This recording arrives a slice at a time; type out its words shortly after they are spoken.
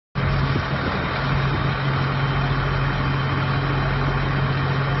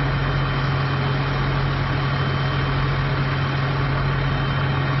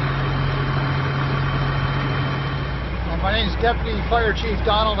Deputy Fire Chief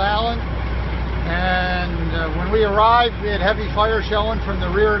Donald Allen, and when we arrived, we had heavy fire showing from the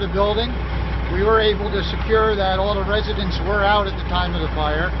rear of the building. We were able to secure that all the residents were out at the time of the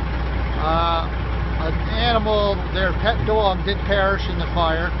fire. An animal, their pet dog, did perish in the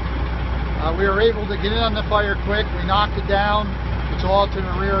fire. We were able to get in on the fire quick. We knocked it down. It's all to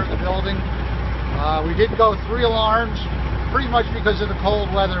the rear of the building. We did go 3 alarms, pretty much because of the cold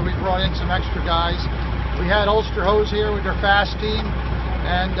weather. We brought in some extra guys. We had Ulster Hose here with their fast team,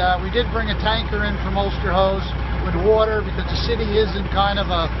 and we did bring a tanker in from Ulster Hose with water because the city is in kind of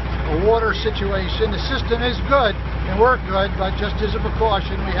a water situation. The system is good and worked good, but just as a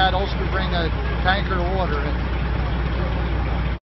precaution, we had Ulster bring a tanker of water in.